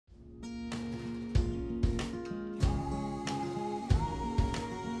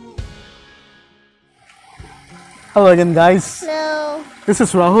Hello again, guys. Hello, This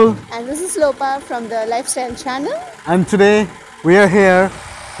is Rahul, and this is Lopa from the Lifestyle Channel. and today we are here,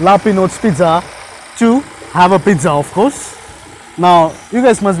 La Pinoz Pizza, to have a pizza, of course. Now, you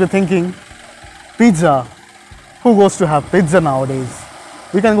guys must be thinking, pizza? Who goes to have pizza nowadays?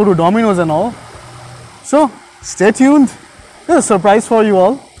 We can go to Domino's and all. So, stay tuned. There's a surprise for you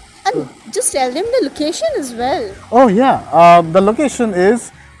all. And just tell them the location as well. Oh yeah, the location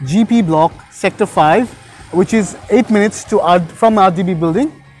is GP Block, Sector 5, which is 8 minutes to from RDB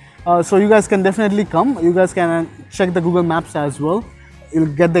building. So you guys can definitely come. You guys can check the Google Maps as well. You'll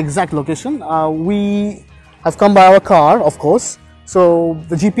get the exact location. We have come by our car, of course. So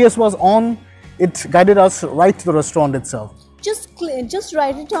the GPS was on. It guided us right to the restaurant itself. Just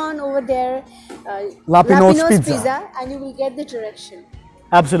write it on over there. La Pinoz Pizza. and you will get the direction.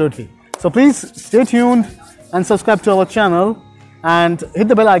 Absolutely. So please stay tuned and subscribe to our channel and hit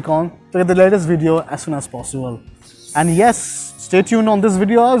the bell icon to get the latest video as soon as possible. And yes, stay tuned on this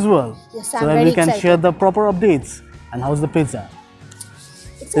video as well. Yes, so I'm that very we can excited. share the proper updates. And how's the pizza?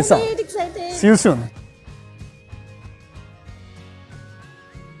 Excited. See you soon.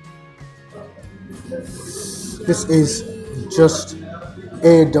 This is just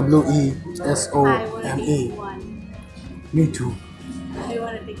AWESOME. Me too. I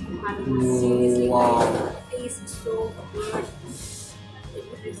want to take one. Seriously, Wow. it tastes so good. It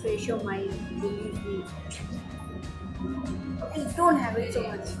will refresh your mind, believe me. And don't have it so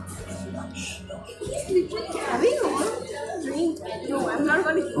much. Having all drink. No, I'm not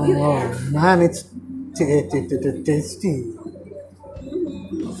going to give you Oh that. man, it's tasty.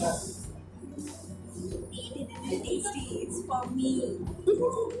 Tasty. It's for me.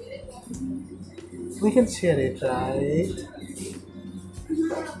 We can share it, right?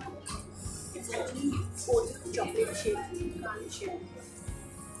 It's actually oat chocolate chip. You can't share.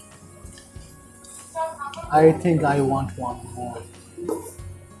 I think I want one more.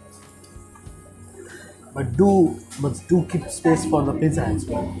 But do keep space for the pizza as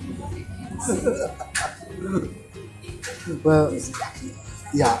well. Well,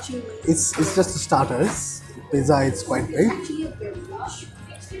 yeah, it's just the starters. Pizza is quite big. Actually, a beverage.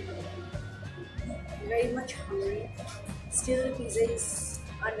 Very much hungry. Still, the pizza is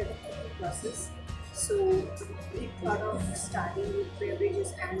under the cooking process. So, we thought of starting with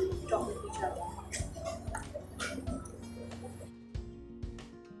beverages and talk with each other.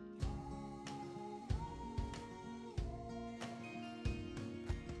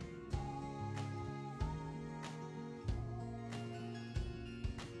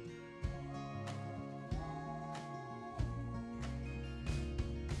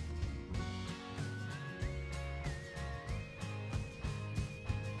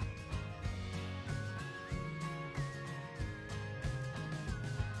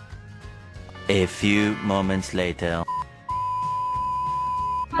 A few moments later.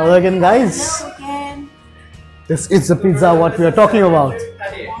 Hello again, guys. Again, This is the pizza what we are talking about.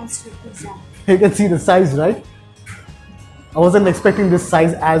 monster pizza. You can see the size, right? I wasn't expecting this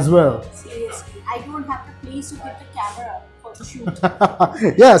size as well. Seriously, I don't have the place to keep the camera for the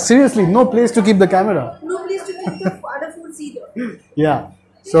shoot. Yeah, seriously, no place to keep the camera. No place to keep the other foods either. Yeah.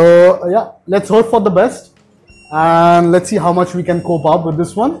 So yeah, let's hope for the best, and let's see how much we can cope up with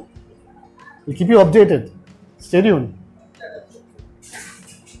this one. We'll keep you updated. Stay tuned.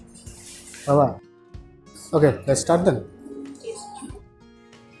 Bye bye. Okay, let's start then.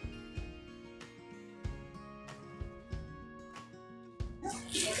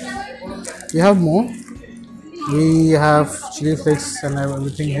 We have more. We have chili flakes and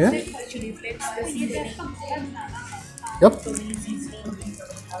everything here. Chili flakes, this Yep.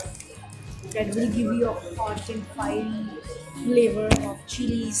 that will give you a hot and fiery flavor of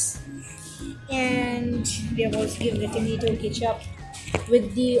chilies. And they have also given the tomato ketchup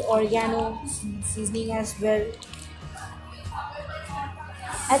with the oregano seasoning as well.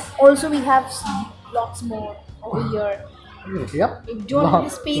 And also we have lots more over here. Yep. If you don't have the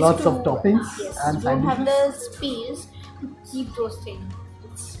space Lots to, of toppings yes, and you don't side have dishes. the space to keep those things.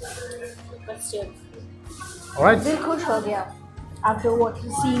 But still, All right. दिल खुश हो गया after what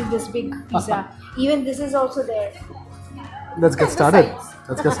you see this big pizza. Even this is also there. Let's get started.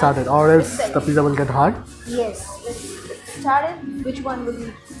 Let's get started, or else Excited. the pizza will get hard. Yes, let's get started. Which one will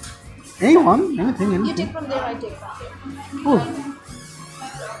you? Anyone, anything, You anything. take from there, I take from there. Cool.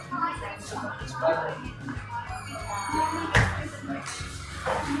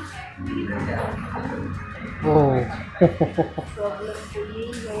 Oh. Problem तो यही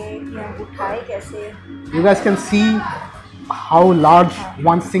है कि हम उठाए कैसे. You guys can see how large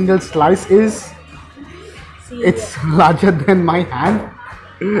one single slice is. See, It's larger than my hand.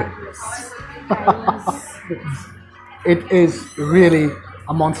 yes. it is really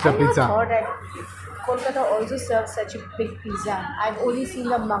a monster I never pizza. thought that Kolkata also serves such a big pizza. I've only seen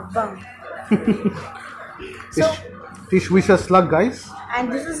the mukbang. So, This wish us luck, guys.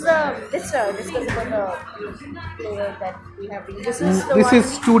 and this is let's discuss about the flavor that we have. This is the This one.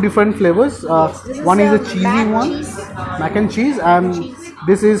 is two different flavors. This is One is a the cheesy mac one, cheese. mac and cheese, and Cheese.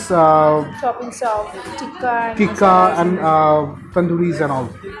 this is Toppings of tikka tikka masalas and tandooris and all.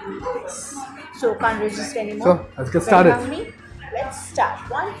 so can't resist anymore. So, let's get Very started. hungry. Let's start.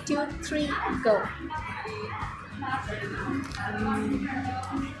 1, 2, 3, and go.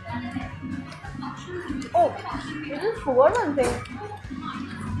 Oh, we just forgot one thing.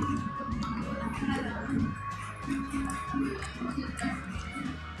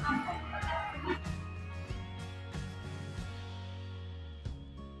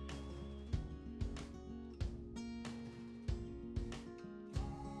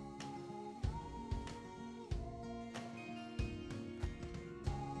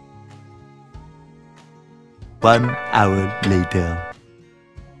 One hour later.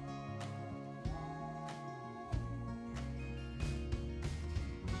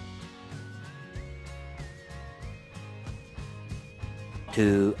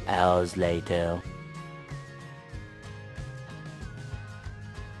 Two hours later.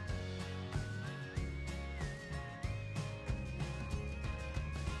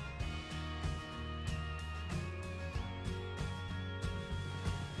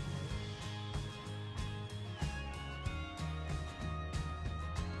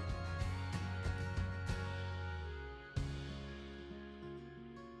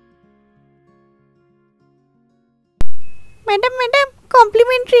 Madam,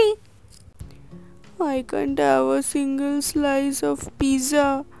 complimentary. I can't have a single slice of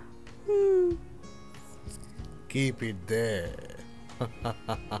pizza. Keep it there.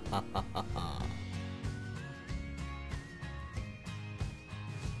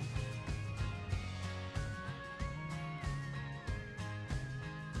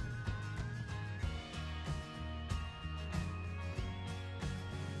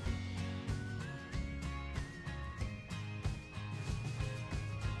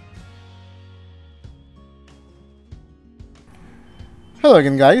 Hello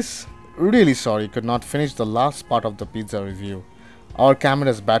again, guys. Really sorry, could not finish the last part of the pizza review. Our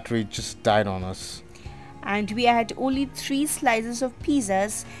camera's battery just died on us. And we had only 3 slices of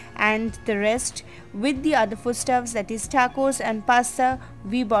pizzas, and the rest with the other foodstuffs, that is tacos and pasta,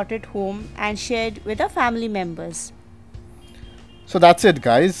 we brought it home and shared with our family members. So that's it,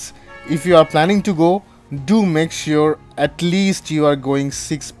 guys. If you are planning to go, do make sure at least you are going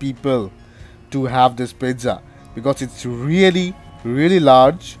 6 people to have this pizza, because it's really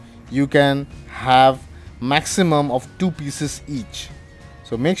large. You can have maximum of 2 pieces each.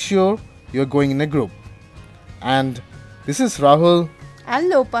 So make sure you're going in a group. And this is Rahul And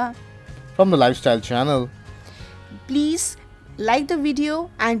Lopa, from the Lifestyle channel. please like the video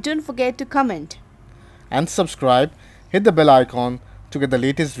and don't forget to comment. And subscribe, hit the bell icon to get the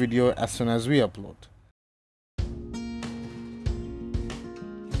latest video as soon as we upload.